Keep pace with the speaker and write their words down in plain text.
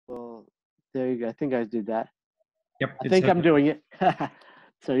There you go. I think I did that. Yep. I think I'm doing it.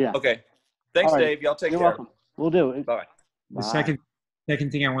 So yeah. Okay. Thanks, All right. Dave. Y'all take You're care. welcome. We'll do it. Bye. The Bye.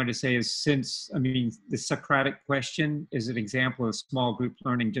 second thing I wanted to say is, since, I mean, the Socratic question is an example of small group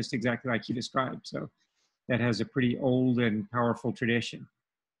learning, just exactly like you described. So that has a pretty old and powerful tradition.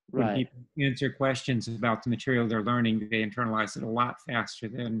 When Right. people answer questions about the material they're learning, they internalize it a lot faster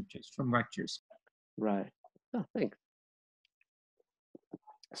than just from lectures. Right. Oh, thanks.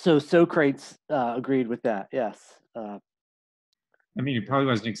 So Socrates agreed with that. Yes. I mean, it probably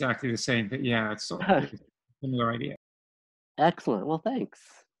wasn't exactly the same, but yeah, it's a similar idea. Excellent. Well, thanks.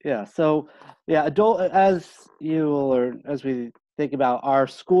 Yeah. So, yeah, as you will learn, as we think about our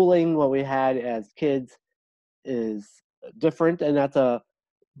schooling, what we had as kids is different, and that's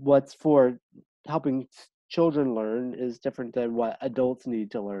what's for helping children learn is different than what adults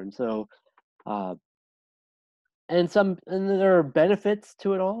need to learn. So, uh, and there are benefits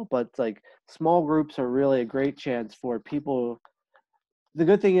to it all, but like small groups are really a great chance for people. The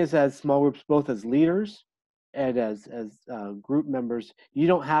good thing is, as small groups, both as leaders and as group members, you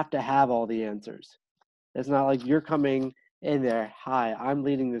don't have to have all the answers. It's not like you're coming in there, hi, I'm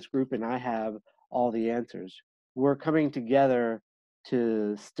leading this group and I have all the answers. We're coming together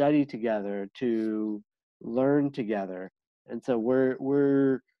to study together, to learn together. And so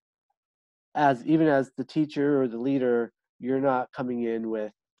we're even as the teacher or the leader, you're not coming in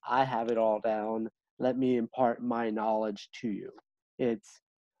with, I have it all down, let me impart my knowledge to you. It's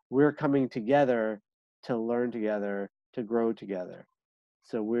we're coming together to learn together, to grow together.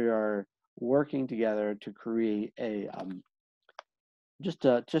 So we are working together to create a just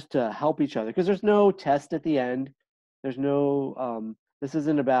to help each other, because there's no test at the end. There's no this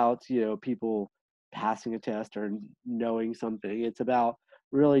isn't about people passing a test or knowing something. It's about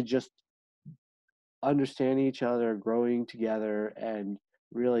really just understanding each other, growing together, and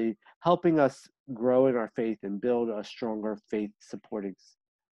really helping us grow in our faith and build a stronger faith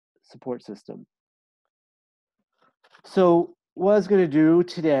support system. So what I was going to do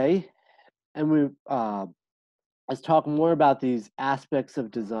today, and let's talk more about these aspects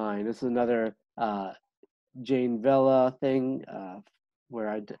of design. This is another Jane Vella thing where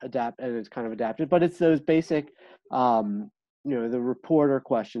I adapt, and it's kind of adapted, but it's those basic, the reporter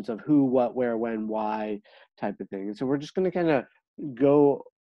questions of who, what, where, when, why type of thing. And so we're just going to kind of go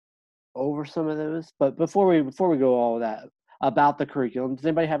over some of those. But before we go all of that about the curriculum, does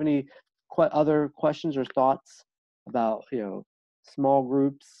anybody have any other questions or thoughts about small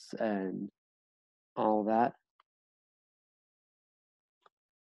groups and all that?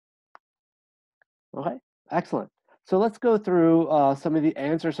 Okay, excellent. So let's go through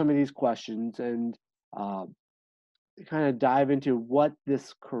answer some of these questions and kind of dive into what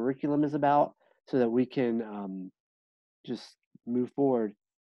this curriculum is about, so that we can just move forward.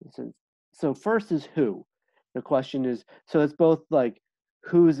 So first is who. The question is, so it's both like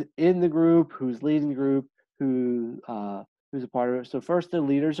who's in the group, who's leading the group, who's a part of it. So first, the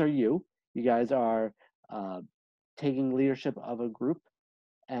leaders are you. You guys are taking leadership of a group,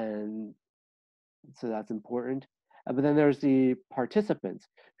 and so that's important. But then there's the participants.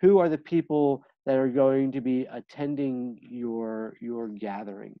 Who are the people that are going to be attending your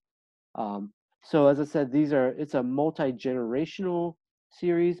gathering? So as I said, it's a multi-generational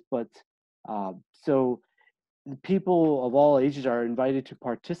series, but so people of all ages are invited to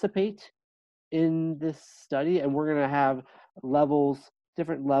participate in this study, and we're going to have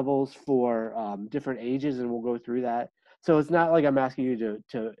different levels for different ages, and we'll go through that. So it's not like I'm asking you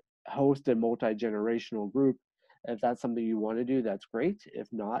to host a multi-generational group. If that's something you want to do, that's great. If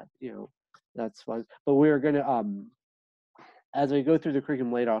not, that's fine. But we're going to as we go through the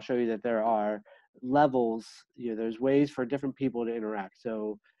curriculum later, I'll show you that there are levels. There's ways for different people to interact.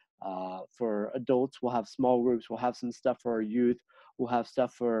 So for adults, we'll have small groups. We'll have some stuff for our youth. We'll have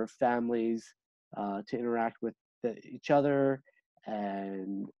stuff for families to interact with each other.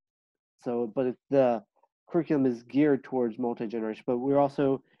 And so, but the curriculum is geared towards multi-generation. But we're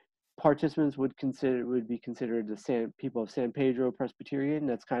also, participants would be considered the people of San Pedro Presbyterian.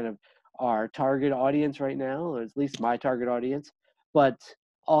 That's kind of our target audience right now, or at least my target audience. But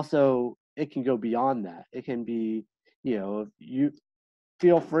also, it can go beyond that. It can be, if you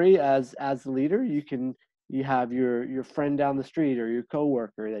feel free as the leader, you have your friend down the street or your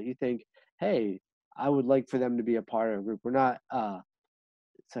coworker that you think, hey, I would like for them to be a part of a group. We're not.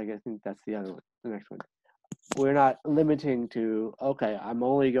 So I think that's the other one. The next one. We're not limiting to, okay, I'm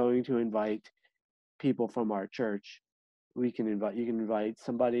only going to invite people from our church. You can invite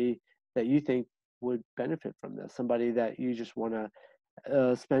somebody that you think would benefit from this, somebody that you just want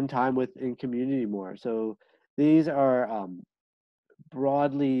to spend time with in community more. So these are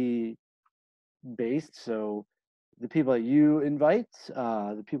broadly based. So the people that you invite,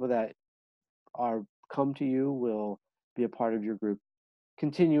 the people that are come to you will be a part of your group.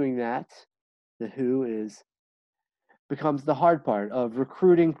 Continuing that, the who is becomes the hard part of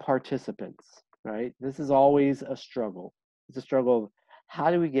recruiting participants, right? This is always a struggle. It's a struggle of how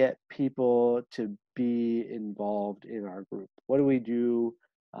do we get people to be involved in our group? What do we do?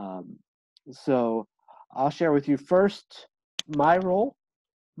 Um, so I'll share with you first my role.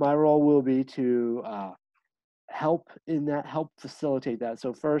 My role will be to help in that, help facilitate that.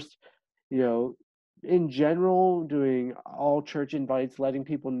 So first, you know, in general, doing all church invites, letting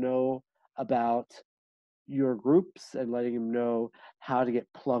people know about your groups and letting them know how to get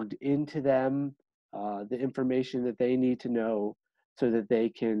plugged into them, the information that they need to know so that they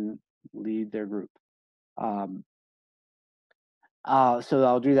can lead their group. Um, so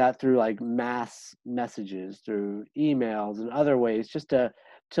I'll do that through like mass messages, through emails and other ways, just to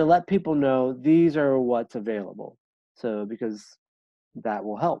let people know these are what's available. So because that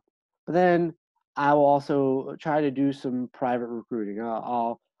will help. But then I will also try to do some private recruiting.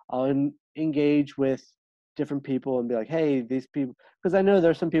 I'll engage with different people and be like, hey, these people, because I know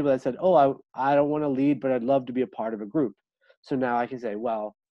there's some people that said, oh, I don't want to lead, but I'd love to be a part of a group. So now I can say,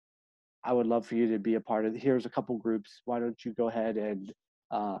 well, I would love for you to be a part of. Here's a couple groups. Why don't you go ahead and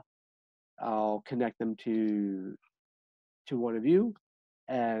uh, I'll connect them to one of you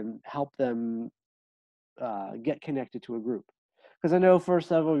and help them get connected to a group. Because I know for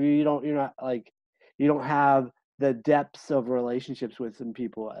several of you, you're not like, you don't have the depths of relationships with some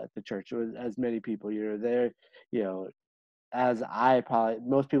people at the church, or as many people. You're there, you know, as I probably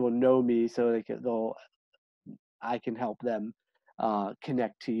most people know me, so I can help them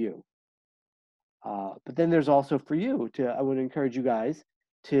connect to you. But then there's also for you to, I would encourage you guys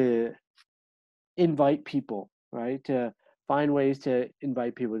to invite people, right? To find ways to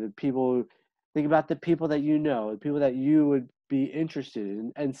invite people, think about the people that you know, the people that you would be interested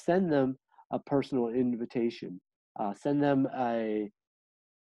in, and send them a personal invitation. Send them an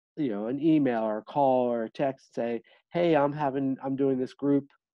email or a call or a text, say, hey, I'm doing this group.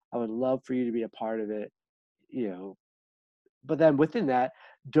 I would love for you to be a part of it, you know. But then within that,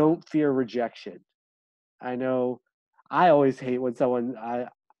 don't fear rejection. I know I always hate when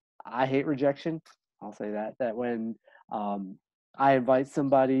I hate rejection. I'll say that when um, I invite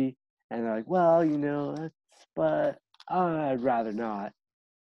somebody and they're like, well, but I'd rather not.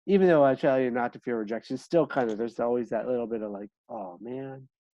 Even though I tell you not to fear rejection, still kind of there's always that little bit of like, oh man,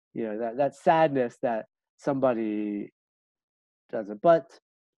 that sadness that somebody doesn't. But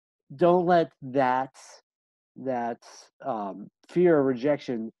don't let that fear of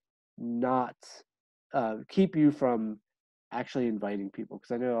rejection not keep you from actually inviting people,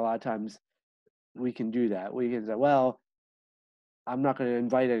 because I know a lot of times we can do that. We can say, well, I'm not going to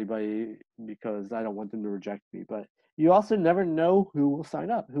invite anybody because I don't want them to reject me. But you also never know who will sign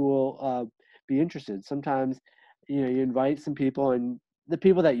up, who will be interested. Sometimes, you invite some people, and the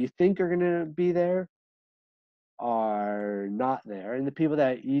people that you think are going to be there are not there, and the people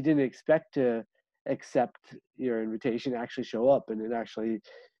that you didn't expect to accept your invitation actually show up, and it actually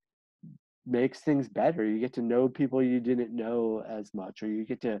makes things better. You get to know people you didn't know as much, or you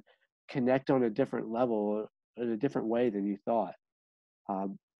get to connect on a different level in a different way than you thought.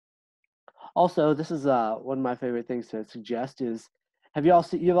 Um, Also, this is one of my favorite things to suggest is,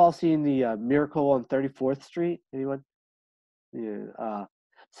 you've all seen the Miracle on 34th Street? Anyone? Yeah.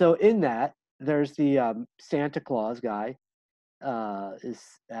 So in that, there's the Santa Claus guy is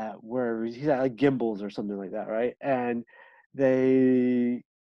at where he's at like Gimbals or something like that, right? And they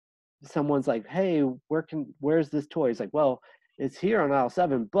someone's like, hey, where's this toy? He's like, well, it's here on aisle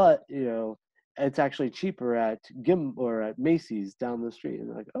 7, but it's actually cheaper at Gim or at Macy's down the street. And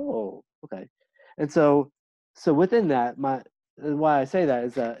they're like, oh, okay. And so within that, why I say that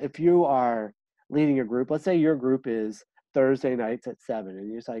is that if you are leading a group, let's say your group is Thursday nights at 7,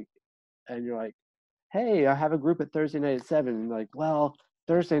 and you're like, hey, I have a group at Thursday night at 7. And like, well,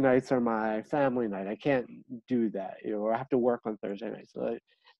 Thursday nights are my family night. I can't do that, or I have to work on Thursday nights. So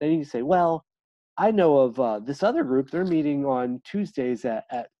then you say, well, I know of this other group. They're meeting on Tuesdays at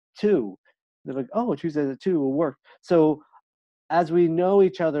 2. They're like, oh, Tuesdays at 2 will work. So as we know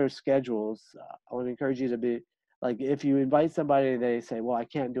each other's schedules, I want to encourage you to be like, if you invite somebody and they say, well, I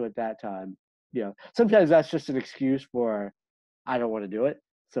can't do it that time, sometimes that's just an excuse for, I don't want to do it.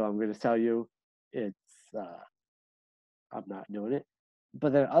 So I'm going to tell you it's, uh, I'm not doing it.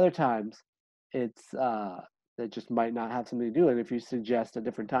 But then other times, it's that just might not have something to do. And if you suggest a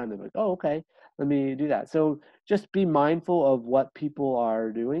different time, they're like, oh, okay, let me do that. So just be mindful of what people are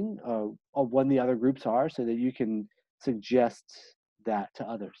doing, of when the other groups are, so that you can suggest that to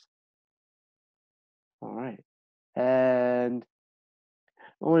others. All right. And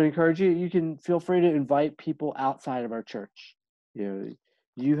I want to encourage you, you can feel free to invite people outside of our church. You know,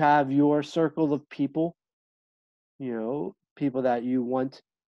 you have your circle of people, people that you want,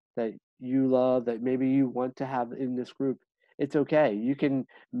 that you love, that maybe you want to have in this group. It's okay. You can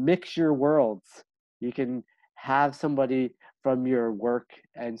mix your worlds. You can have somebody from your work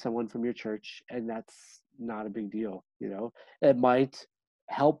and someone from your church, and that's not a big deal. It might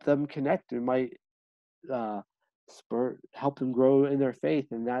help them connect. It might uh, help them grow in their faith,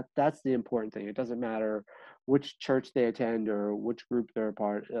 and that's the important thing. It doesn't matter which church they attend or which group they're a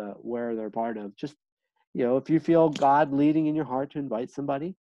part, where they're part of. Just if you feel God leading in your heart to invite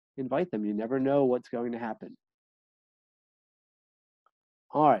somebody, invite them. You never know what's going to happen.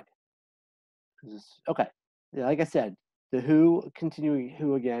 All right. Okay. Yeah, like I said, the who, continuing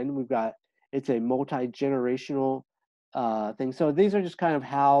who again, it's a multi-generational thing. So these are just kind of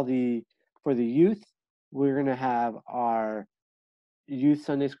for the youth, we're going to have our youth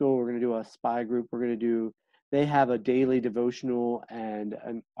Sunday school. We're going to do a spy group. They have a daily devotional and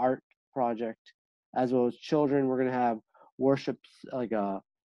an art project, as well as children. We're going to have worships, like a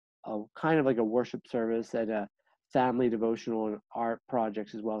kind of like a worship service and a family devotional and art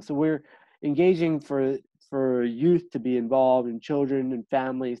projects as well. So we're engaging for youth to be involved and children and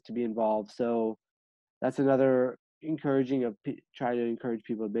families to be involved. So that's another try to encourage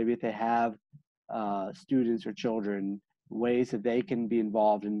people, maybe if they have students or children, ways that they can be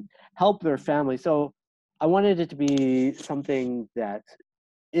involved and help their family. So I wanted it to be something that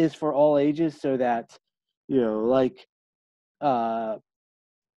is for all ages, so that like uh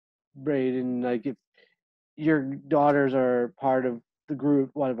Braden, like if your daughters are part of the group,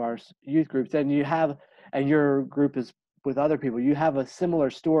 one of our youth groups, and your group is with other people, you have a similar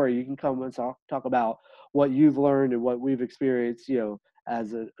story. You can come and talk about what you've learned and what we've experienced,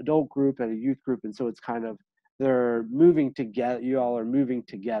 as an adult group and a youth group. And so it's kind of, they're moving together. You all are moving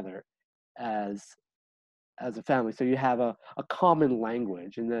together as a family. So you have a common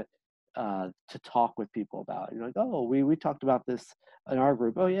language and to talk with people about. You're like, oh, we talked about this in our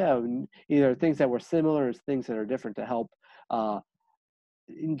group. Oh yeah, and either things that were similar or things that are different, to help uh,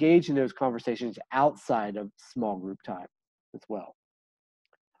 engage in those conversations outside of small group time as well.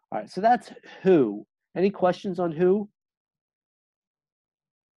 All right, so that's who. Any questions on who?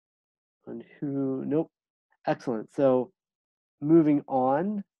 On who? Nope. Excellent. So moving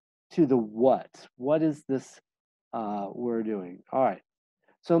on to the what. What is this we're doing? All right.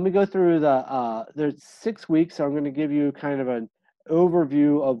 So let me go through there's 6 weeks, so I'm going to give you kind of an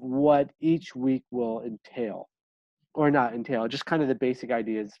overview of what each week will entail, or not entail, just kind of the basic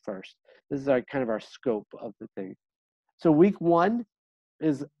ideas first. This is kind of our scope of the thing. So week 1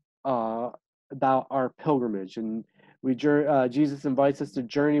 is about our pilgrimage, and Jesus invites us to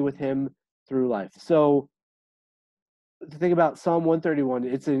journey with him through life. So the thing about Psalm 131,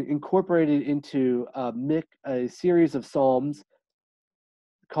 it's incorporated into a series of psalms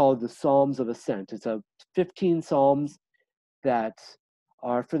called the Psalms of Ascent. It's 15 psalms that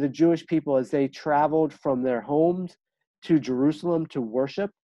are for the Jewish people as they traveled from their homes to Jerusalem to worship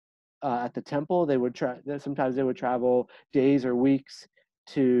at the temple. Sometimes they would travel days or weeks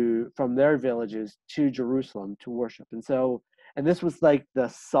from their villages to Jerusalem to worship. And this was like the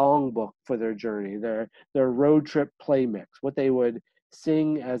songbook for their journey, their road trip play mix, what they would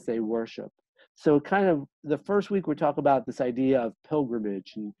sing as they worship. So kind of the first week we talk about this idea of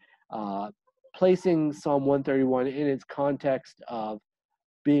pilgrimage and placing Psalm 131 in its context of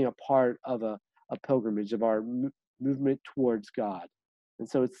being a part of a pilgrimage, of our movement towards God. And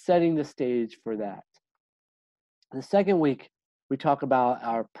so it's setting the stage for that. The second week, we talk about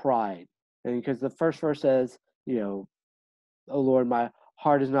our pride. And because the first verse says, oh Lord, my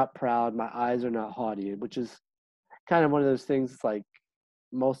heart is not proud, my eyes are not haughty, which is kind of one of those things. It's like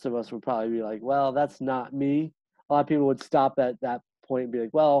most of us would probably be like, well, that's not me. A lot of people would stop at that point and be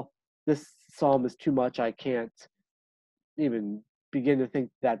like, well, this psalm is too much. I can't even begin to think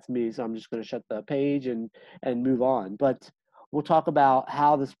that's me. So I'm just going to shut the page and move on. But we'll talk about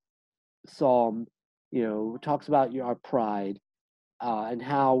how this psalm, talks about our pride and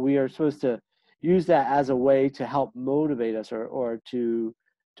how we are supposed to use that as a way to help motivate us or to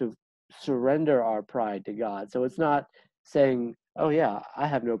surrender our pride to God. So it's not saying, oh yeah, I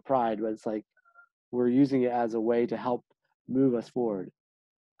have no pride, but it's like we're using it as a way to help move us forward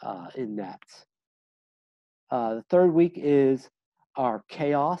in that. The third week is our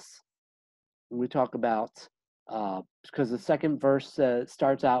chaos. We talk about, because the second verse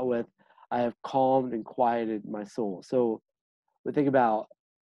starts out with, I have calmed and quieted my soul. So we think about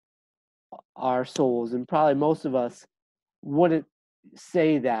our souls, and probably most of us wouldn't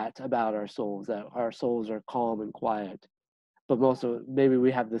say that about our souls, that our souls are calm and quiet. But also maybe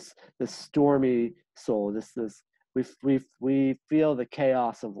we have this stormy soul, this we feel the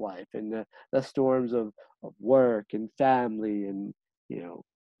chaos of life and the storms of work and family and you know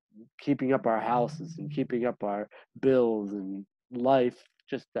keeping up our houses and keeping up our bills and life,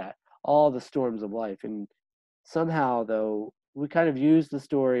 just that, all the storms of life. And somehow, though, we kind of use the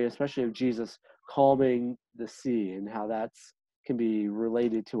story, especially of Jesus calming the sea and how that's can be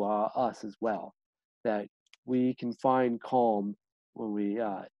related to us as well. That we can find calm when we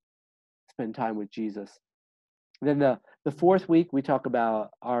spend time with Jesus. And then the fourth week, we talk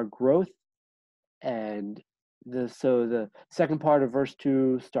about our growth and the second part of verse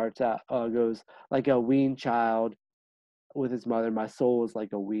 2 starts out goes like a weaned child with his mother, my soul is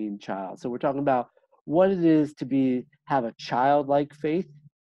like a weaned child. So we're talking about what it is to be have a childlike faith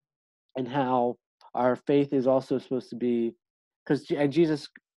and how our faith is also supposed to be because and Jesus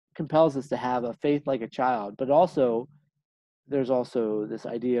compels us to have a faith like a child, but also there's also this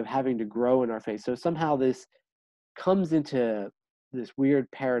idea of having to grow in our faith. So somehow this comes into this weird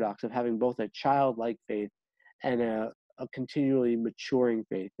paradox of having both a childlike faith and a continually maturing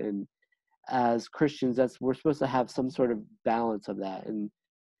faith. And as Christians, that's we're supposed to have some sort of balance of that. And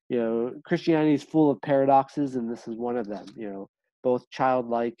Christianity is full of paradoxes, and this is one of them. Both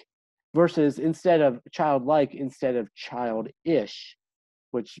childlike versus instead of childish,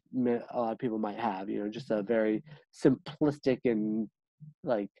 which a lot of people might have. Just a very simplistic and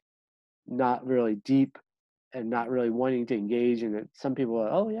like not really deep and not really wanting to engage in it. Some people are,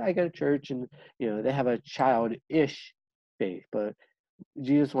 oh yeah, I go to church, and they have a childish faith, but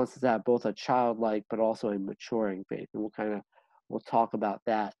Jesus wants us to have both a childlike but also a maturing faith, and we'll talk about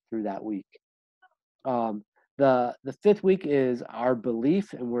that through that week. The fifth week is our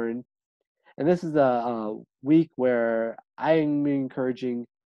belief, and this is a week where I'm encouraging.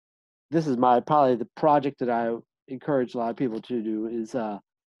 This is probably the project that I encourage a lot of people to do is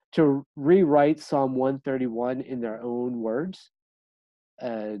to rewrite Psalm 131 in their own words,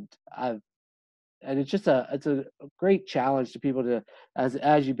 and it's just a great challenge to people to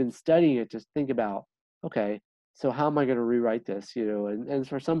as you've been studying it, just think about, okay, so how am I going to rewrite this? And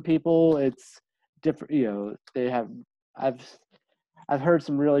for some people it's different. They have I've I've heard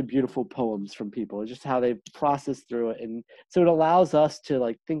some really beautiful poems from people, just how they process through it. And so it allows us to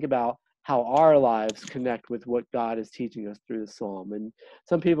like think about how our lives connect with what God is teaching us through the psalm. And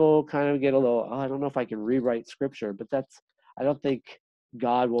some people kind of get a little, oh, I don't know if I can rewrite scripture, but I don't think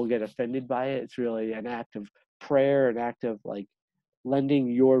God will get offended by it. It's really an act of prayer, an act of like lending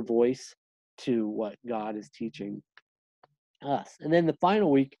your voice to what God is teaching us. And then the final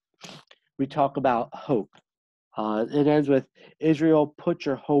week, we talk about hope. It ends with Israel, put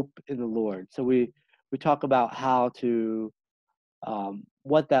your hope in the Lord. So we talk about how to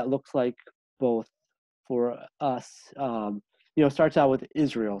what that looks like both for us. Starts out with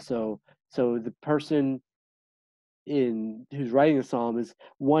Israel. So the person who's writing the psalm is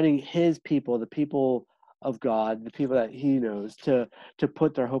wanting his people, the people of God, the people that he knows, to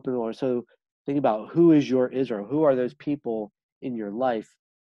put their hope in the Lord. So think about who is your Israel? Who are those people in your life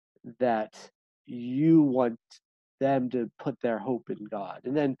that you want them to put their hope in God?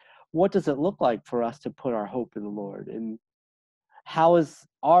 And then what does it look like for us to put our hope in the Lord? And how is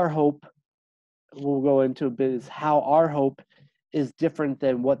our hope, we'll go into a bit, is how our hope is different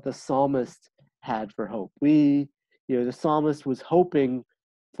than what the psalmist had for hope. The psalmist was hoping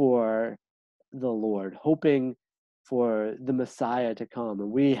for the Lord, hoping for the Messiah to come.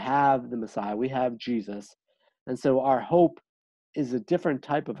 And we have the Messiah, we have Jesus. And so our hope is a different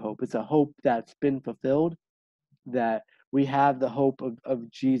type of hope. It's a hope that's been fulfilled, that we have the hope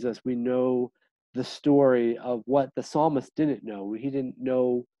of Jesus. We know the story of what the psalmist didn't know. He didn't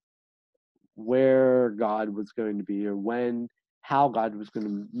know where God was going to be or how God was going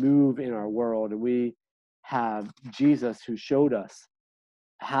to move in our world. And we have Jesus who showed us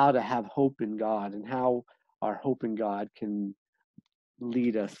how to have hope in God and how our hope in God can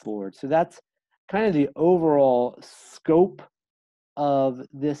lead us forward. So that's kind of the overall scope of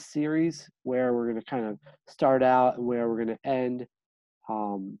this series, where we're going to kind of start out and where we're going to end.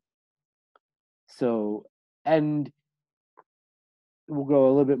 And we'll go a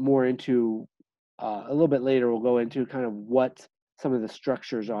little bit more into a little bit later. We'll go into kind of what some of the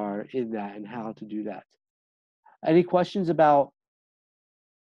structures are in that and how to do that. Any questions about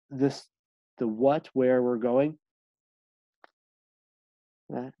this, where we're going?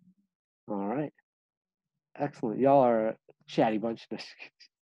 All right. Excellent. Y'all are a chatty bunch.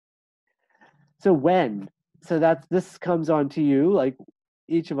 So this comes on to you, like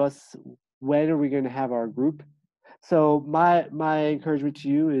each of us, when are we going to have our group? So my encouragement to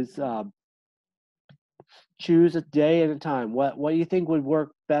you is choose a day at a time. What do you think would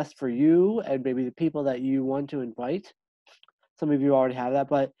work best for you and maybe the people that you want to invite? Some of you already have that,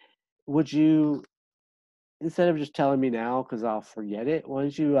 but would you, instead of just telling me now because I'll forget it, why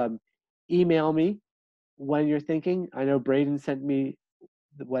don't you email me when you're thinking? I know Braden sent me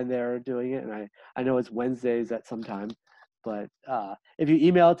when they're doing it, and I know it's Wednesdays at some time, but if you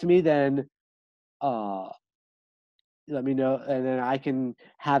email it to me, then uh, let me know, and then I can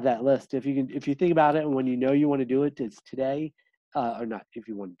have that list. If you think about it, and when you know you want to do it, it's today, or not if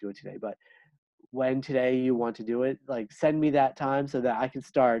you want to do it today, but when today you want to do it, like send me that time so that I can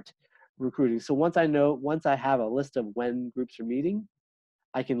start recruiting. So once I have a list of when groups are meeting,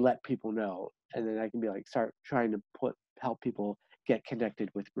 I can let people know, and then I can be like start trying to help people get connected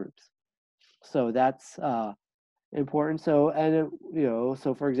with groups. So that's important. So and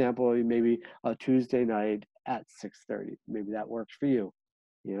so for example, maybe a Tuesday night at 6:30, maybe that works for you.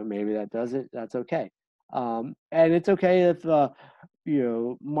 Maybe that doesn't. That's okay. And it's okay if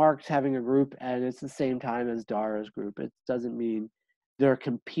Mark's having a group and it's the same time as Dara's group. It doesn't mean they're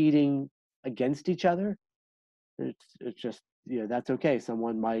competing against each other. It's just that's okay.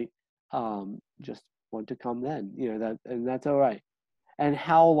 Someone might just want to come then. And that's all right. And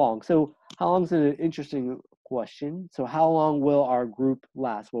how long? So how long is an interesting question. So how long will our group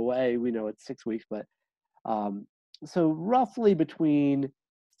last? Well, we know it's 6 weeks, but um, so roughly between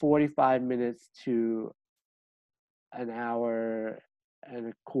 45 minutes to an hour and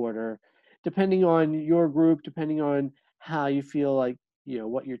a quarter, depending on your group, depending on how you feel like,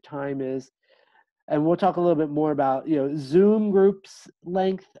 what your time is. And we'll talk a little bit more about, Zoom groups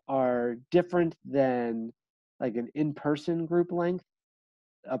length are different than like an in-person group length.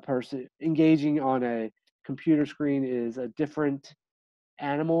 A person engaging on a computer screen is a different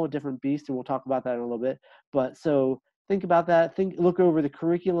animal, a different beast, and we'll talk about that in a little bit. But so think about that. Look over the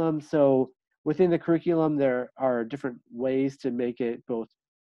curriculum. So within the curriculum, there are different ways to make it both,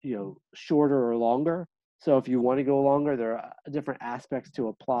 shorter or longer. So if you want to go longer, there are different aspects to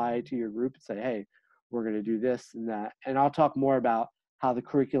apply to your group and say, hey, we're going to do this and that. And I'll talk more about how the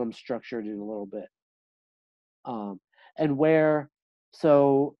curriculum's structured in a little bit. And where,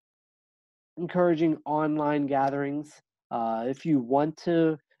 so encouraging online gatherings. If you want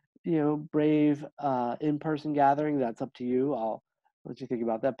to, brave in-person gathering, that's up to you. I'll let you think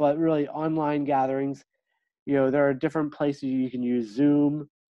about that. But really, online gatherings, there are different places you can use Zoom.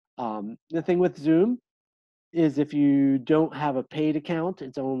 The thing with Zoom is if you don't have a paid account,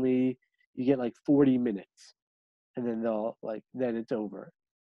 you get like 40 minutes, and then then it's over.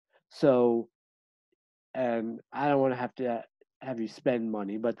 So, and I don't want to have you spend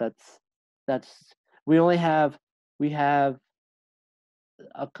money, but that's we only have we have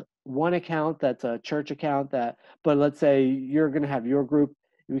one account that's a church account but let's say you're going to have your group.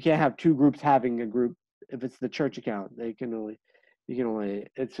 We can't have two groups having a group if it's the church account. You can only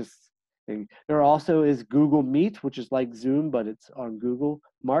it's just thing. There also is Google Meet, which is like Zoom, but it's on Google.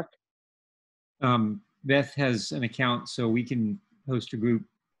 Mark? Beth has an account, so we can host a group,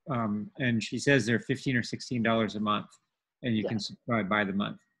 and she says they're $15 or $16 a month, and you Yeah. can subscribe by the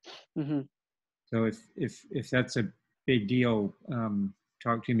month. Mm-hmm. So if that's a big deal,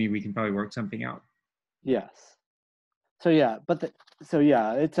 talk to me. We can probably work something out. Yes. So yeah,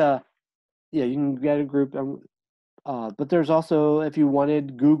 it's you can get a group. But there's also, if you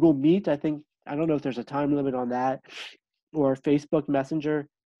wanted Google Meet, I don't know if there's a time limit on that, or Facebook Messenger.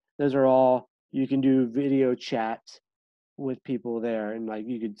 Those are all, you can do video chat with people there, and like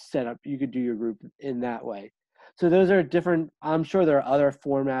you could do your group in that way. So those are different. I'm sure there are other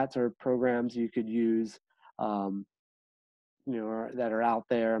formats or programs you could use, that are out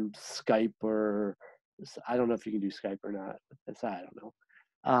there. Skype, or I don't know if you can do Skype or not. I don't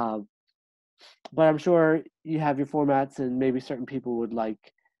know. But I'm sure you have your formats, and maybe certain people would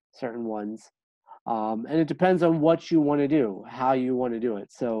like certain ones. And it depends on what you want to do, how you want to do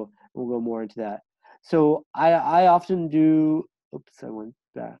it. So we'll go more into that. So I often do. Oops, I went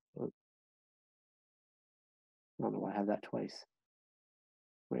back. I don't know why I have that twice.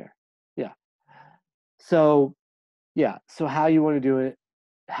 Where? Yeah. So yeah. So how you want to do it,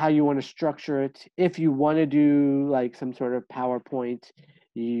 how you want to structure it. If you want to do like some sort of PowerPoint,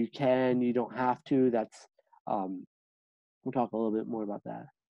 you can. You don't have to. We'll talk a little bit more about that.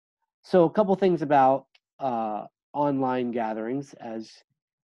 So a couple things about online gatherings as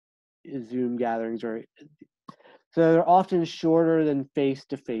Zoom gatherings are. So they're often shorter than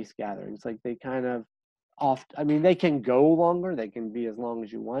face-to-face gatherings. Like they kind of they can go longer. They can be as long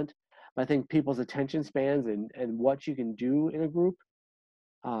as you want. But I think people's attention spans and what you can do in a group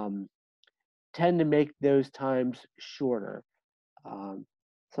tend to make those times shorter. Um,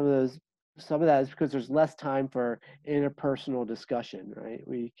 some of those, some of that is because there's less time for interpersonal discussion, right?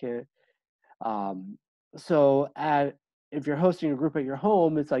 We can, um, so at if you're hosting a group at your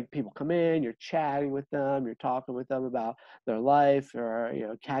home, it's like people come in, you're chatting with them, you're talking with them about their life, or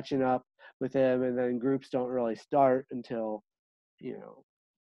catching up with them, and then groups don't really start until you know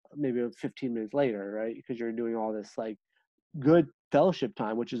maybe 15 minutes later, right? Because you're doing all this like good fellowship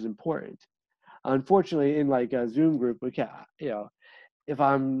time, which is important. Unfortunately, in like a Zoom group, we can't, if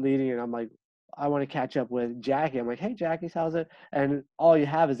I'm leading and I'm like, I want to catch up with Jackie, I'm like, hey, Jackie, how's it? And all you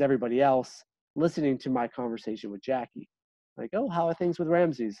have is everybody else listening to my conversation with Jackie. Like, oh, how are things with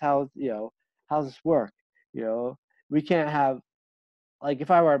Ramses? How's this work? You know, we can't have, like, if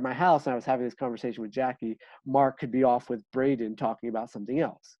I were at my house and I was having this conversation with Jackie, Mark could be off with Braden talking about something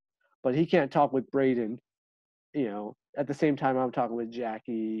else. But he can't talk with Braden, at the same time I'm talking with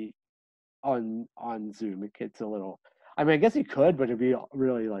Jackie on Zoom. It gets a little. I mean, I guess he could, but it'd be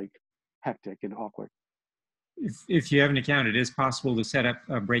really like hectic and awkward. If you have an account, it is possible to set up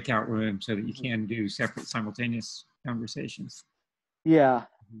a breakout room so that you Mhm. can do separate simultaneous conversations. Yeah,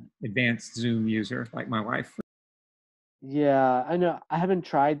 Advanced Zoom user like my wife. yeah, I know. I haven't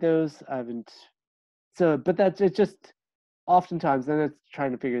tried those. I haven't. So, but that's it's just oftentimes then it's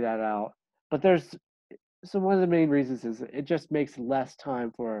trying to figure that out. But there's so one of the main reasons is it just makes less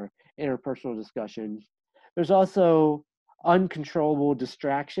time for interpersonal discussion. There's also uncontrollable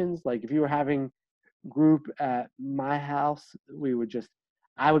distractions. Like if you were having group at my house,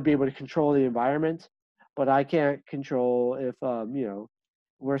 I would be able to control the environment, but I can't control if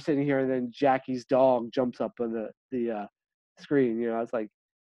we're sitting here and then Jackie's dog jumps up on the screen. I was like,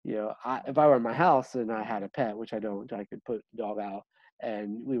 if I were in my house and I had a pet, which I don't, I could put the dog out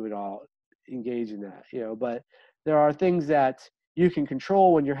and we would all engage in that. But there are things that you can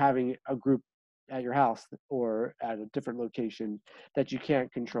control when you're having a group at your house or at a different location that you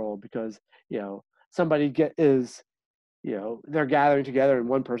can't control because somebody they're gathering together and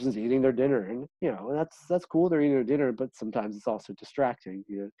one person's eating their dinner, and that's cool, they're eating their dinner, but sometimes it's also distracting.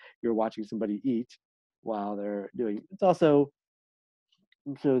 You're watching somebody eat while they're doing it's also.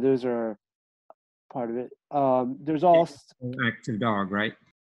 So those are part of it. There's also. Active dog, right?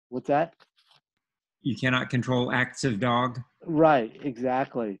 What's that? You cannot control active dog. Right,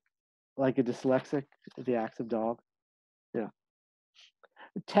 exactly, like a dyslexic, the active dog. Yeah,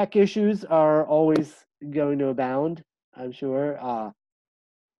 tech issues are always going to abound, I'm sure.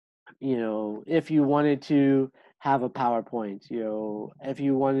 If you wanted to have a PowerPoint, if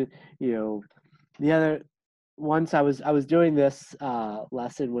you wanted, the other once I was doing this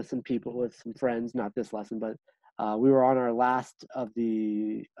lesson with some people, with some friends, not this lesson, but we were on our last of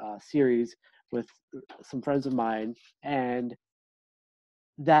the series with some friends of mine, and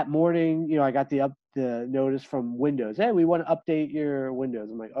that morning, I got the notice from Windows. Hey, we want to update your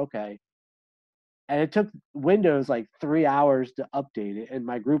Windows. I'm like, okay. And it took Windows like 3 hours to update it, and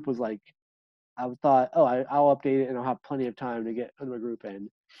my group was like, I thought, oh, I'll update it and I'll have plenty of time to get on my group in.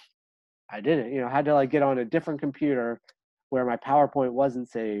 I didn't, I had to like get on a different computer where my PowerPoint wasn't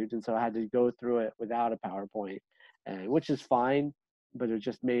saved, and so I had to go through it without a PowerPoint, and which is fine, but it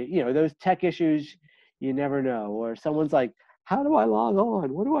just made those tech issues. You never know, or someone's like, "How do I log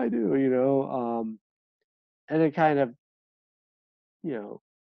on? What do I do?" And it kind of you know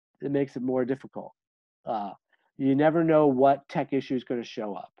it makes it more difficult. Uh, you never know what tech issue is going to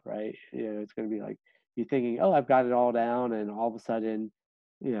show up, right? It's going to be like you thinking, "Oh, I've got it all down," and all of a sudden,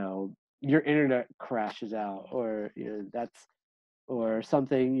 you know, your internet crashes out, or that's or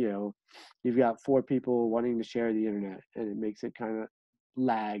something. You've got four people wanting to share the internet, and it makes it kind of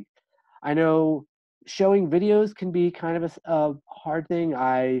lag. I know showing videos can be kind of a hard thing.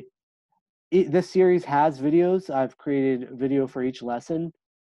 This series has videos. I've created a video for each lesson.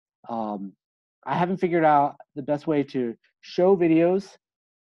 um, I haven't figured out the best way to show videos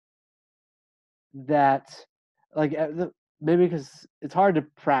that, like, maybe because it's hard to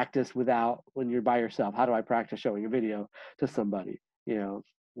practice without when you're by yourself. How do I practice showing a video to somebody?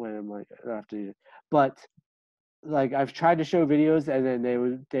 When I'm like, I have to, but like I've tried to show videos and then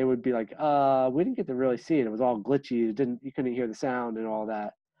they would be like, we didn't get to really see it. It was all glitchy. You couldn't hear the sound and all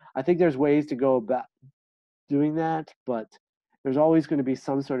that. I think there's ways to go about doing that, but there's always going to be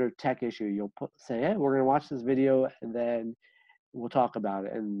some sort of tech issue. You'll say, hey, we're going to watch this video and then we'll talk about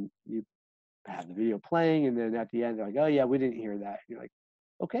it. And you have the video playing, and then at the end, they're like, oh, yeah, we didn't hear that. And you're like,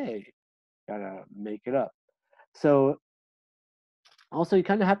 okay, gotta make it up. So also, you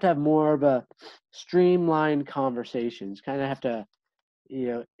kind of have to have more of a streamlined conversations. Kind of have to,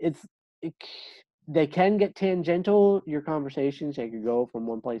 it, they can get tangential, your conversations. They could go from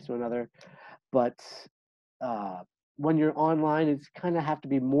one place to another. but uh, when you're online, it's kind of have to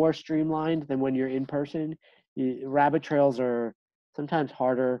be more streamlined than when you're in person. Rabbit trails are sometimes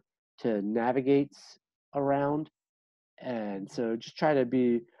harder to navigate around, and so just try to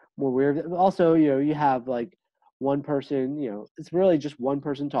be more weird. Also, you have like one person, it's really just one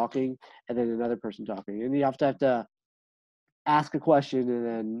person talking and then another person talking, and you have to ask a question and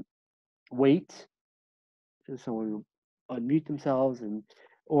then wait and someone unmute themselves, and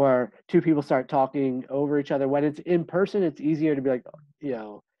or two people start talking over each other. When it's in person, it's easier to be like,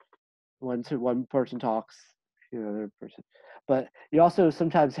 one person talks, another person. But you also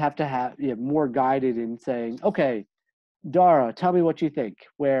sometimes have to have more guided in saying, okay, Dara, tell me what you think.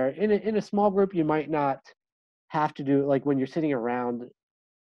 Where in a small group, you might not have to do, like when you're sitting around,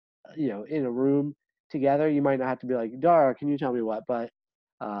 in a room together, you might not have to be like, Dara, can you tell me what? But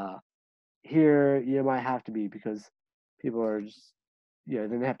uh, here you might have to be, because people are just,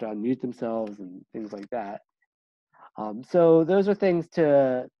 then they have to unmute themselves and things like that. So those are things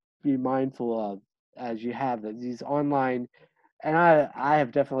to be mindful of as you have these online. And I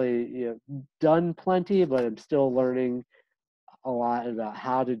have definitely done plenty, but I'm still learning a lot about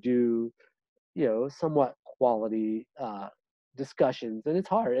how to do somewhat quality discussions. And it's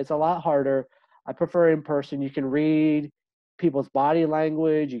hard. It's a lot harder. I prefer in person. You can read people's body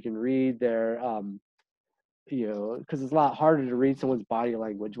language. You can read their because it's a lot harder to read someone's body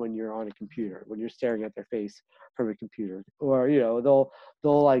language when you're on a computer, when you're staring at their face from a computer, or they'll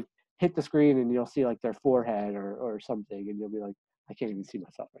like hit the screen and you'll see like their forehead or something, and you'll be like, I can't even see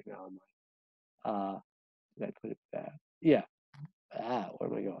myself right now. I'm like, did I put it back? Yeah. Where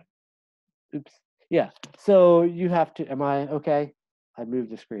am I going? Oops. Yeah. So you have to. Am I okay? I moved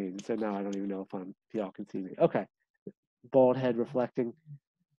the screen, so now I don't even know if y'all can see me. Okay. Bald head reflecting.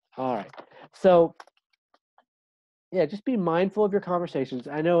 All right. So yeah, just be mindful of your conversations.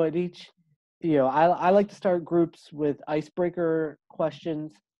 I know at each, I like to start groups with icebreaker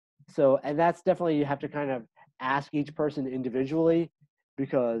questions. So, and that's definitely, you have to kind of ask each person individually,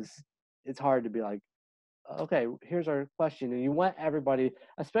 because it's hard to be like, okay, here's our question. And you want everybody,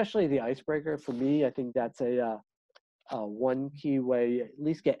 especially the icebreaker. For me, I think that's one key way, at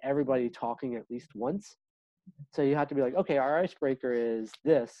least get everybody talking at least once. So you have to be like, okay, our icebreaker is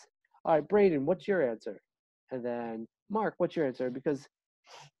this. All right, Braden, what's your answer? And then Mark, what's your answer? Because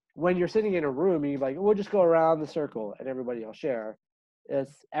when you're sitting in a room, you're like, we'll just go around the circle and everybody will share.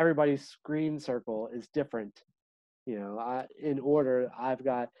 It's everybody's screen circle is different. In order, I've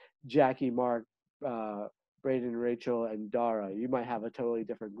got Jackie, Mark, Braden, Rachel, and Dara. You might have a totally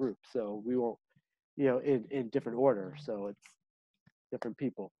different group, so we won't, in different order. So it's different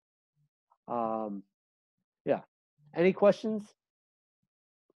people. Yeah. Any questions?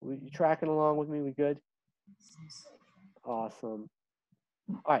 You tracking along with me? We good? Awesome.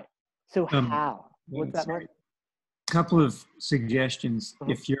 All right. So how? What's that, Mark? Sorry. Couple of suggestions.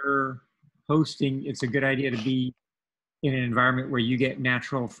 Uh-huh. If you're hosting, it's a good idea to be in an environment where you get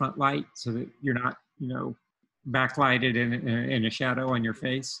natural front light, so that you're not, backlighted in a shadow on your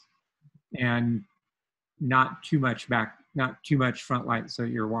face, and not too much front light, so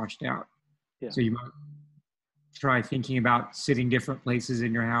you're washed out. Yeah. So you might try thinking about sitting different places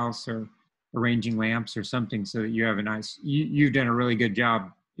in your house, or arranging lamps or something, so that you have a nice, you've done a really good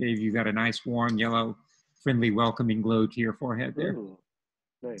job, Dave. You've got a nice warm yellow, friendly, welcoming glow to your forehead there. Ooh,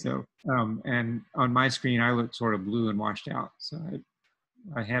 nice. So, and on my screen, I look sort of blue and washed out. So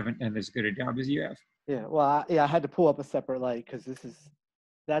I haven't done as good a job as you have. Yeah. Well, I had to pull up a separate light because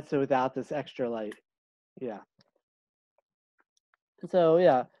that's without this extra light. Yeah. So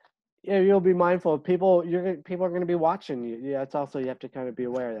yeah, you'll be mindful of people. People are going to be watching you. Yeah. It's also, you have to kind of be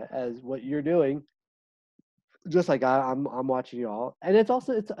aware that as what you're doing, just like I'm watching you all, and it's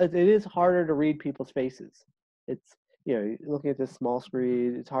also it is harder to read people's faces. It's looking at this small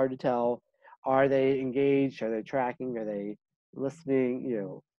screen, it's hard to tell, are they engaged, are they tracking, are they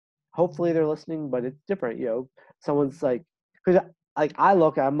listening? Hopefully they're listening, but it's different. Someone's like, because like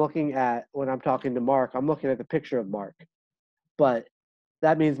I'm looking at, when I'm talking to Mark, I'm looking at the picture of Mark, but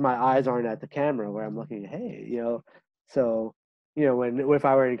that means my eyes aren't at the camera where I'm looking. Hey, so when if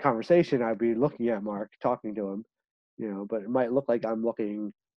I were in a conversation, I'd be looking at Mark, talking to him, but it might look like I'm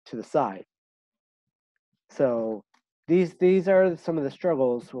looking to the side. So these are some of the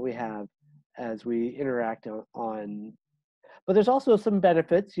struggles we have as we interact on. But there's also some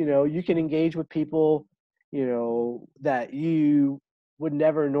benefits. You can engage with people, that you would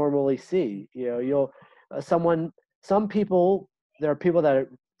never normally see. You'll some people, there are people that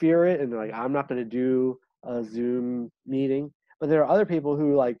fear it and they're like, I'm not going to do a Zoom meeting. But there are other people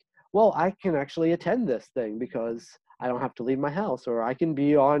who like, well, I can actually attend this thing because I don't have to leave my house, or I can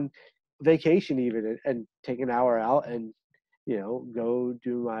be on vacation even, and take an hour out and, go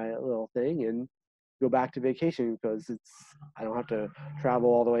do my little thing and go back to vacation, because I don't have to travel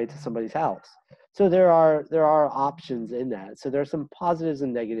all the way to somebody's house. So there are options in that. So there are some positives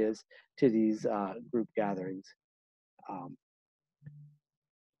and negatives to these group gatherings. Um,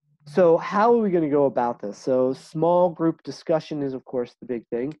 so how are we going to go about this? So small group discussion is, of course, the big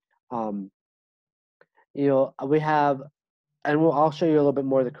thing. Um, we have, and I'll show you a little bit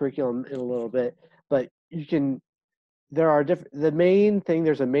more of the curriculum in a little bit, but there are the main thing,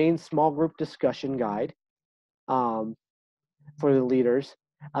 there's a main small group discussion guide um, for the leaders.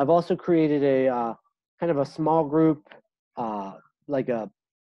 I've also created a kind of a small group, like a,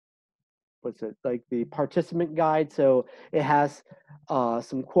 what's it, like the participant guide. So it has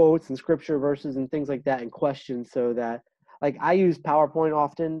some quotes and scripture verses and things like that and questions, so that, like, I use PowerPoint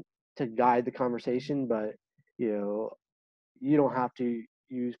often to guide the conversation, but you know, you don't have to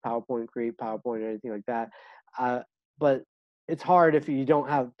use PowerPoint, create PowerPoint or anything like that. But it's hard if people don't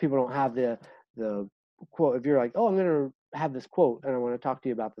have the quote. If you're like, oh, I'm going to have this quote and I want to talk to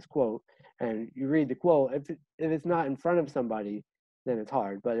you about this quote, and you read the quote, if it's not in front of somebody, then it's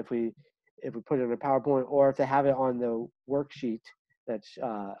hard. But if we put it in a PowerPoint, or if they have it on the worksheet that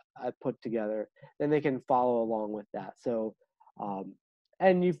I put together, then they can follow along with that. So,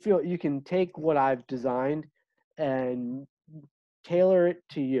 and you can take what I've designed and tailor it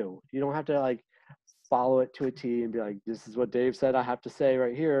to you. You don't have to like follow it to a T and be like, this is what Dave said I have to say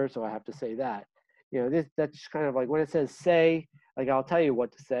right here, so I have to say that. That's kind of like when it says say, like, I'll tell you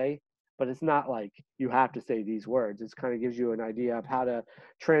what to say, but it's not like you have to say these words. It kind of gives you an idea of how to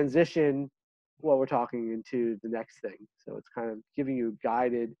transition what we're talking into the next thing. So it's kind of giving you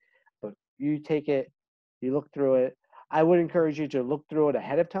guided, but you take it, you look through it. I would encourage you to look through it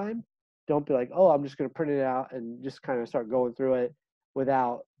ahead of time. Don't be like, oh, I'm just going to print it out and just kind of start going through it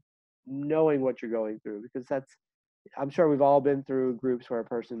without knowing what you're going through, because I'm sure we've all been through groups where a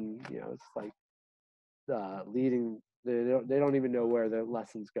person, it's like leading, they don't even know where the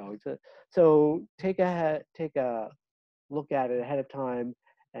lesson's going. So take a look at it ahead of time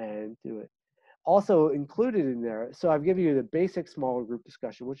and do it. Also included in there, so I've given you the basic small group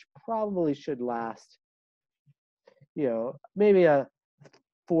discussion, which probably should last, maybe a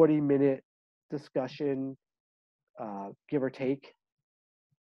 40-minute discussion, give or take,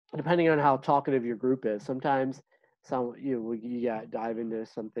 depending on how talkative your group is. Sometimes you dive into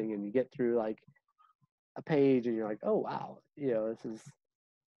something and you get through like a page and you're like, oh wow, this is,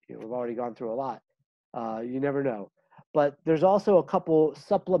 we've already gone through a lot. You never know. But there's also a couple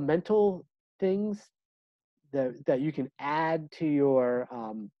supplemental things that you can add to your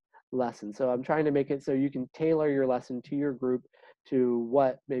lesson. So I'm trying to make it so you can tailor your lesson to your group,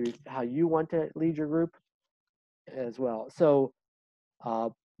 to maybe how you want to lead your group as well. So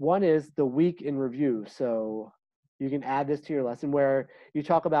one is the week in review. So you can add this to your lesson where you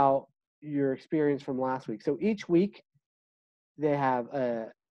talk about your experience from last week. So each week you'll have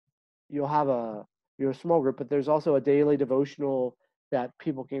your small group, but there's also a daily devotional that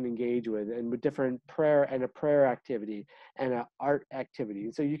people can engage with, and with different a prayer activity and an art activity.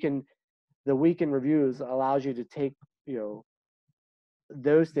 So the week in reviews allows you to take,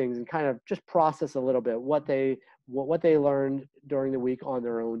 those things and kind of just process a little bit what they learned during the week on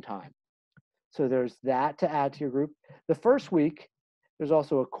their own time. So there's that to add to your group. The first week, there's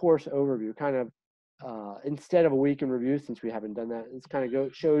also a course overview, kind of instead of a week in review, since we haven't done that. It's kind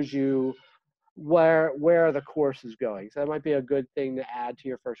of shows you where the course is going. So that might be a good thing to add to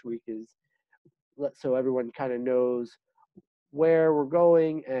your first week, is so everyone kind of knows where we're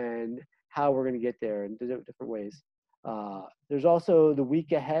going and how we're going to get there in different ways. There's also the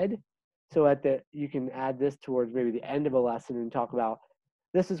week ahead. So you can add this towards maybe the end of a lesson and talk about,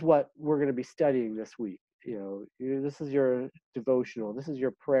 this is what we're going to be studying this week. This is your devotional. This is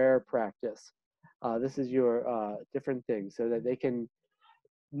your prayer practice. This is your different things, so that they can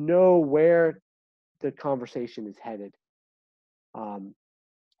know where the conversation is headed.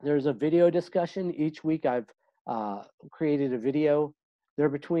 There's a video discussion. Each week I've created a video. They're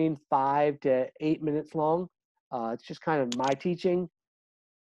between 5 to 8 minutes long. It's just kind of my teaching,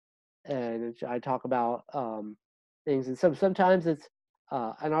 and I talk about things. And sometimes it's,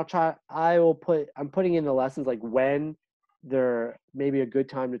 and I'm putting in the lessons like when they're maybe a good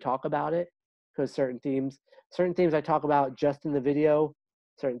time to talk about it, because certain themes I talk about just in the video,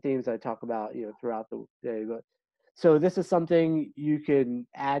 certain themes I talk about, throughout the day. But so this is something you can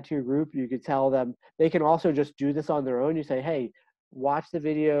add to your group. You could tell them, they can also just do this on their own. You say, hey, watch the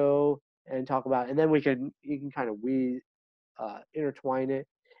video and talk about it. And then you can kind of intertwine it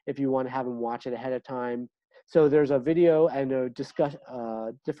if you want to have them watch it ahead of time. So there's a video and a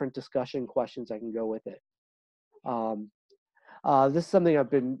different discussion questions that can go with it. This is something I've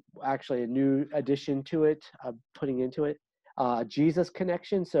been actually a new addition to it, putting into it. Jesus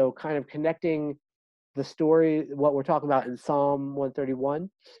connection, so kind of connecting the story, what we're talking about in Psalm 131,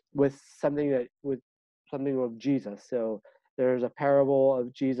 with something of Jesus. So there's a parable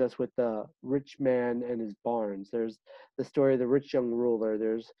of Jesus with the rich man and his barns. There's the story of the rich young ruler.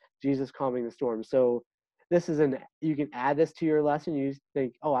 There's Jesus calming the storm. So this is you can add this to your lesson. You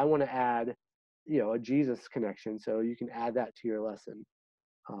think, oh, I want to add, a Jesus connection. So you can add that to your lesson.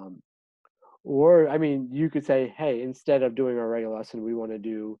 Or, I mean, you could say, hey, instead of doing our regular lesson, we want to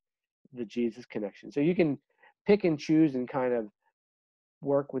do the Jesus connection. So you can pick and choose and kind of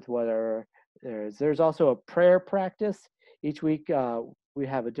work with whatever there is. There's also a prayer practice. Each week we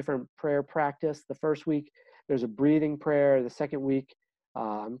have a different prayer practice. The first week there's a breathing prayer. The second week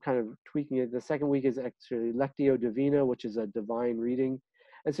I'm kind of tweaking it. The second week is actually Lectio Divina, which is a divine reading.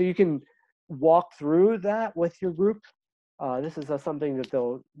 And so you can walk through that with your group. This is something that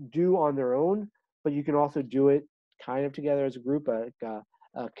they'll do on their own, but you can also do it kind of together as a group, a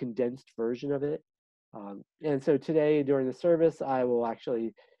condensed version of it. And so today during the service, I will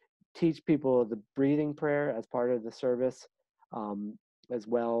actually teach people the breathing prayer as part of the service as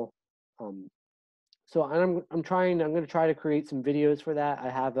well. So I'm going to try to create some videos for that. I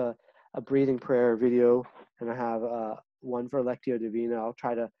have a breathing prayer video, and I have one for Lectio Divina. I'll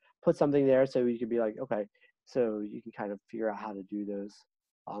try to put something there so you can be like, okay, so you can kind of figure out how to do those.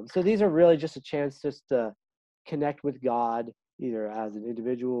 So these are really just a chance just to connect with God, either as an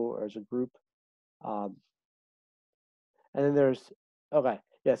individual or as a group. And then there's, okay,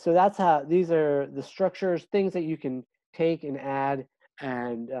 yeah, so that's how, these are the structures, things that you can take and add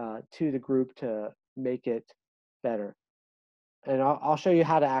and to the group to make it better. And I'll show you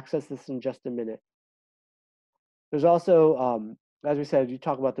how to access this in just a minute. There's also, as we said, you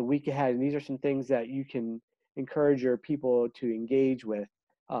talk about the week ahead, and these are some things that you can encourage your people to engage with.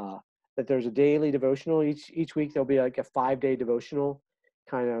 That there's a daily devotional each week. There'll be like a 5-day devotional,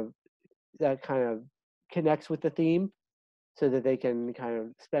 that kind of connects with the theme, so that they can kind of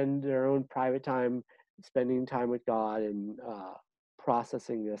spend their own private time, spending time with God and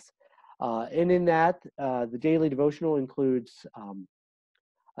processing this. And in that, the daily devotional includes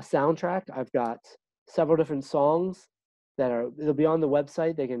a soundtrack. I've got several different songs it'll be on the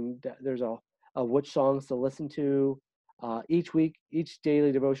website. There's a which songs to listen to. Each week, each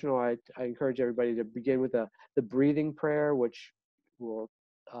daily devotional, I encourage everybody to begin with the breathing prayer, which will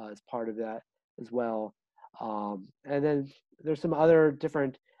is part of that as well. And then there's some other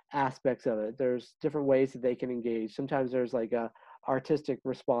different aspects of it. There's different ways that they can engage. Sometimes there's like a artistic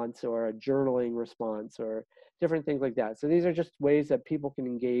response or a journaling response or different things like that. So these are just ways that people can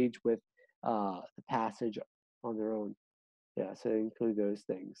engage with the passage on their own. Yeah, so include those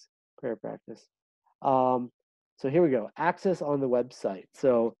things. Prayer practice. So here we go. Access on the website.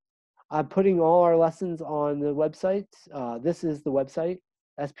 So I'm putting all our lessons on the website. This is the website,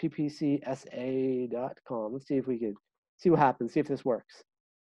 sppcsa.com. Let's see if we can see what happens, see if this works.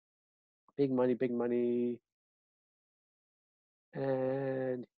 Big money, big money.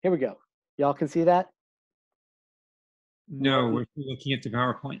 And here we go. Y'all can see that? No, we're looking at the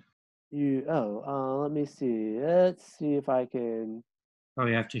PowerPoint. Let me see. Let's see if I can.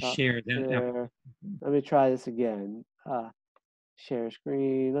 Probably have to share that. Let me try this again. Share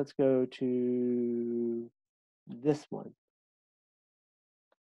screen. Let's go to this one.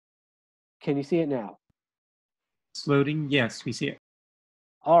 Can you see it now? It's loading. Yes, we see it.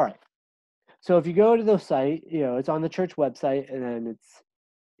 All right. So if you go to the site, it's on the church website, and then it's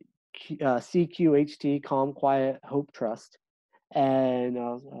CQHT, Calm, Quiet, Hope, Trust. And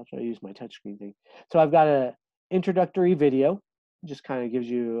I'll try to use my touchscreen thing. So I've got an introductory video, just kind of gives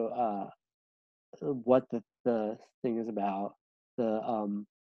you what the thing is about, the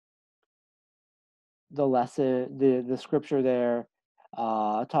lesson, the scripture there.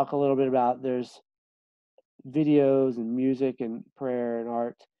 Talk a little bit about there's videos and music and prayer and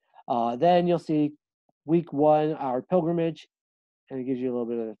art. Then you'll see week 1, our pilgrimage, and it gives you a little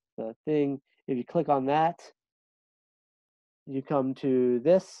bit of the thing. If you click on that, you come to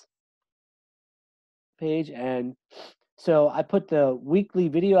this page, and so I put the weekly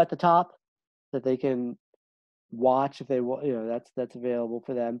video at the top that they can watch if they want. That's available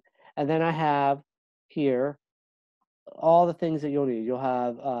for them. And then I have here all the things that you'll need. You'll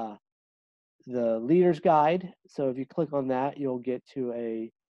have the leader's guide. So if you click on that, you'll get to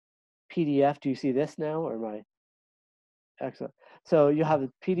a PDF. Do you see this now, or am I? Excellent. So you have a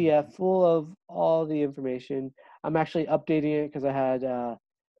PDF full of all the information. I'm actually updating it because I had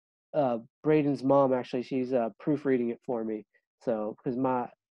Braden's mom, actually, she's proofreading it for me. So, because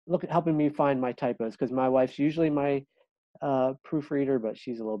helping me find my typos, because my wife's usually my proofreader, but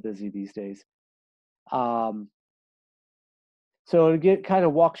she's a little busy these days. So it kind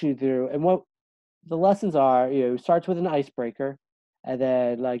of walks you through, and what the lessons are, starts with an icebreaker, and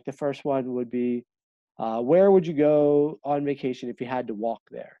then like the first one would be, where would you go on vacation if you had to walk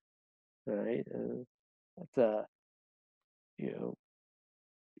there? All right, that's a, you know,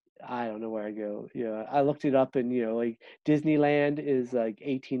 I don't know where I go. I looked it up, and like Disneyland is like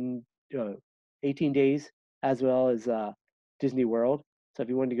 18 days, as well as Disney World. So if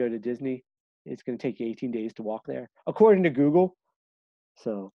you wanted to go to Disney, it's going to take you 18 days to walk there, according to Google.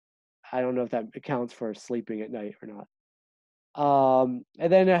 So I don't know if that accounts for sleeping at night or not.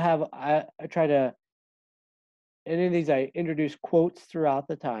 And then I try to, any of these, I introduce quotes throughout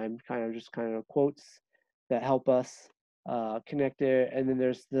the time, kind of quotes that help us connect it. And then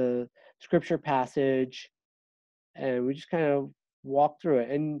there's the scripture passage, and we just kind of walk through it.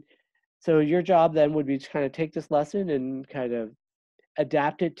 And so your job then would be to kind of take this lesson and kind of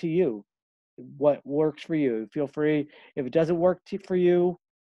adapt it to you, what works for you. Feel free. If it doesn't work for you,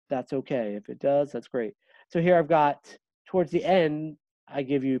 that's okay. If it does, that's great. So here I've got, towards the end, I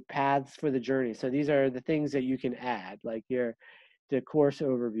give you paths for the journey. So these are the things that you can add, like the course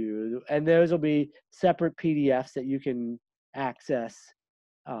overview, and those will be separate PDFs that you can access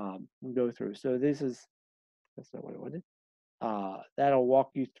and go through. So that's not what I wanted. That'll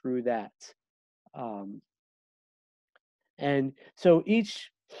walk you through that. And so each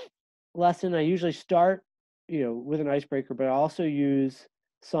lesson, I usually start, with an icebreaker, but I also use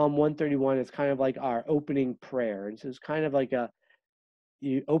Psalm 131 as kind of like our opening prayer. And so it's kind of like a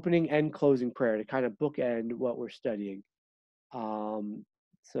opening and closing prayer to kind of bookend what we're studying.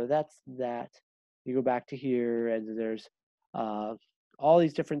 So that's that. You go back to here, and there's all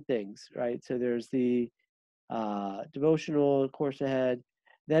these different things, right? So there's the devotional course ahead.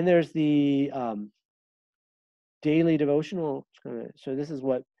 Then there's the daily devotional. So this is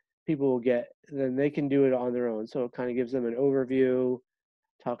what people will get. Then they can do it on their own. So it kind of gives them an overview,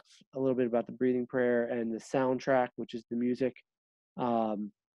 talks a little bit about the breathing prayer and the soundtrack, which is the music.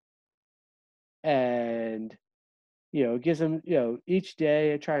 And it gives them, each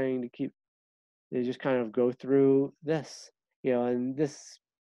day trying to keep, they just kind of go through this, and this,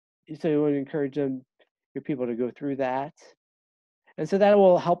 so you would encourage your people to go through that. And so that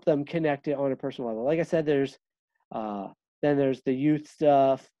will help them connect it on a personal level. Like I said, then there's the youth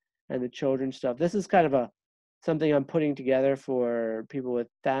stuff and the children stuff. This is kind of something I'm putting together for people with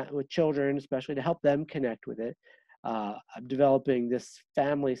children, especially to help them connect with it. I'm developing this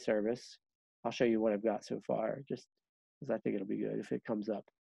family service. I'll show you what I've got so far, just because I think it'll be good if it comes up.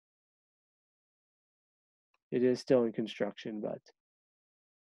 It is still in construction, but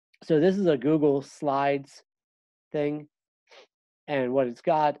so this is a Google Slides thing, and what it's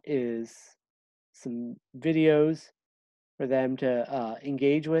got is some videos for them to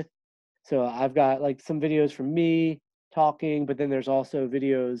engage with. So I've got like some videos from me talking, but then there's also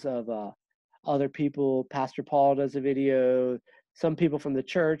videos of other people. Pastor Paul does a video, some people from the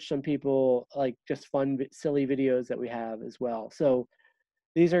church, some people like just fun, silly videos that we have as well. So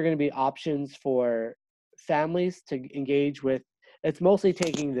these are going to be options for families to engage with. It's mostly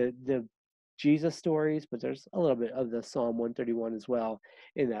taking the Jesus stories, but there's a little bit of the Psalm 131 as well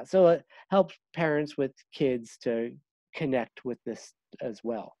in that. So it helps parents with kids to connect with this as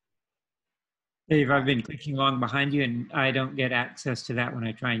well. Dave, I've been clicking along behind you, and I don't get access to that when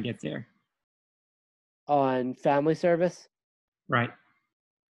I try and get there. On family service? Right.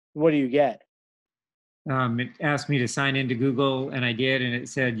 What do you get? It asked me to sign into Google, and I did, and it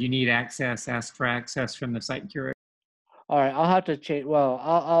said, you need access, ask for access from the site curator. All right, I'll have to change. Well,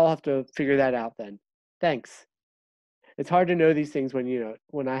 I'll have to figure that out then. Thanks. It's hard to know these things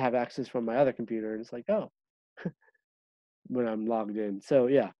when I have access from my other computer, and it's like, oh, when I'm logged in. So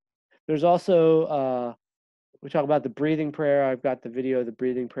yeah, there's also we talk about the breathing prayer. I've got the video of the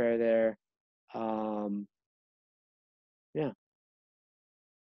breathing prayer there. Yeah.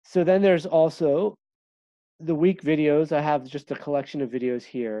 So then there's also the week videos. I have just a collection of videos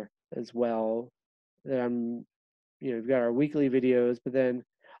here as well that we've got our weekly videos, but then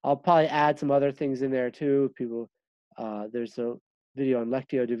I'll probably add some other things in there too. There's a video on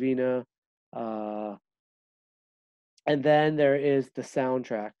Lectio Divina, and then there is the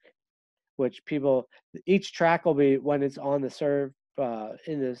soundtrack, which each track will be when it's on the serve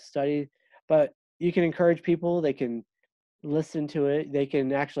in the study, but you can encourage people, they can listen to it. They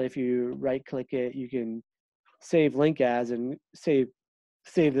can actually, if you right click it, you can save link as and save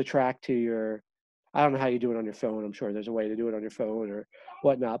the track to your I don't know how you do it on your phone. I'm sure there's a way to do it on your phone or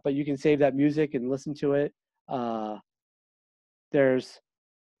whatnot, but you can save that music and listen to it.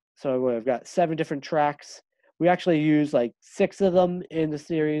 So I've got 7 different tracks. We actually use like 6 of them in the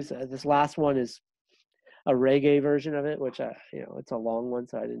series. This last one is a reggae version of it, which it's a long one,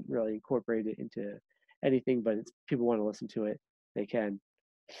 so I didn't really incorporate it into anything. But if people want to listen to it, they can.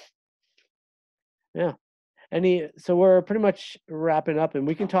 Yeah. So we're pretty much wrapping up, and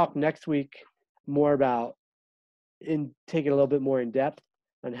we can talk next week more about take it a little bit more in depth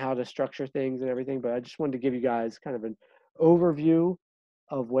on how to structure things and everything. But I just wanted to give you guys kind of an overview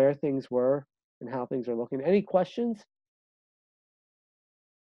of where things were and how things are looking. Any questions?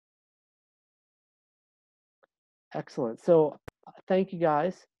 Excellent. So thank you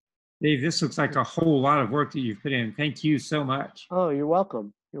guys. Dave, this looks like a whole lot of work that you've put in. Thank you so much. Oh, you're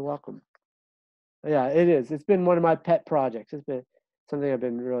welcome. You're welcome. Yeah, it is. It's been one of my pet projects. It's been something I've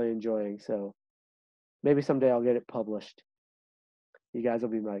been really enjoying. So maybe someday I'll get it published. You guys will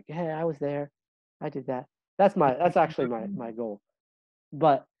be like, "Hey, I was there. I did that." That's actually my goal.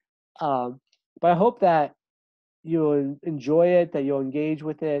 But I hope that you'll enjoy it, that you'll engage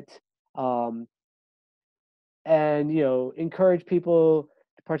with it, and encourage people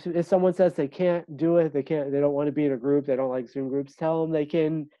to participate. If someone says they can't do it, they don't want to be in a group, they don't like Zoom groups, tell them they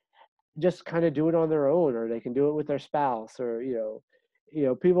can just kind of do it on their own, or they can do it with their spouse, or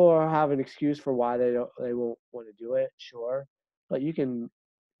people have an excuse for why they won't want to do it, sure, but you can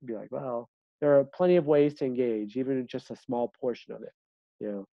be like, well, there are plenty of ways to engage, even just a small portion of it.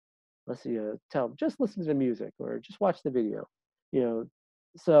 Let's tell them just listen to the music or just watch the video.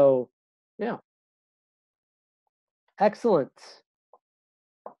 So yeah, excellent.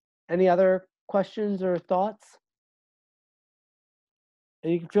 Any other questions or thoughts?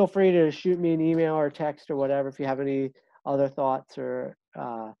 And you can feel free to shoot me an email or text or whatever if you have any other thoughts or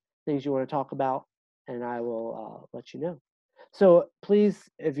things you want to talk about, and I will let you know. So please,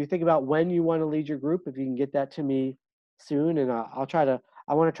 if you think about when you want to lead your group, if you can get that to me soon, and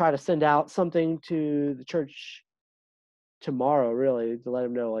I want to try to send out something to the church tomorrow, really, to let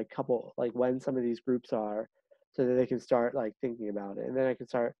them know like when some of these groups are, so that they can start like thinking about it, and then I can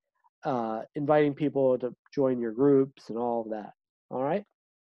start inviting people to join your groups and all of that. All right.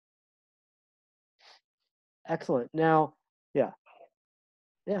 Excellent. Now, yeah.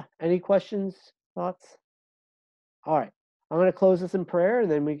 Any questions, thoughts? All right. I'm going to close this in prayer,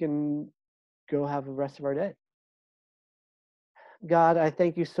 and then we can go have the rest of our day. God, I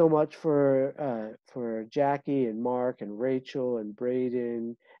thank you so much for Jackie and Mark and Rachel and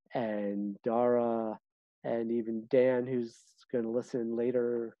Braden and Dara and even Dan, who's going to listen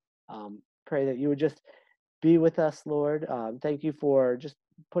later. Pray that you would just be with us, Lord. Thank you for just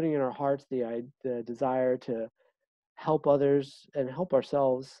putting in our hearts the desire to help others and help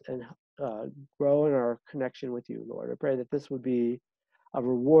ourselves and grow in our connection with you, Lord. I pray that this would be a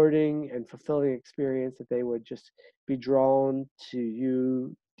rewarding and fulfilling experience, that they would just be drawn to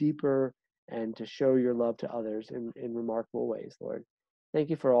you deeper and to show your love to others in remarkable ways, Lord. Thank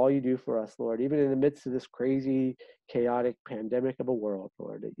you for all you do for us, Lord, even in the midst of this crazy, chaotic pandemic of a world,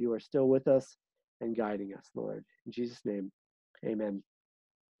 Lord, that you are still with us and guiding us, Lord. In Jesus' name, amen.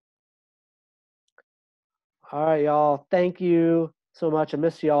 All right, y'all. Thank you so much. I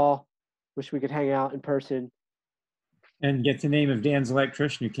miss y'all. Wish we could hang out in person. And get the name of Dan's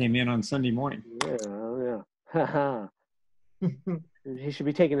electrician who came in on Sunday morning. Yeah. He should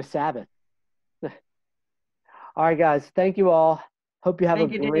be taking a Sabbath. All right, guys. Thank you all. Hope you have a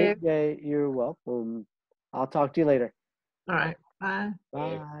great day. You're welcome. I'll talk to you later. All right. Bye.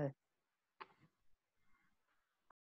 Bye.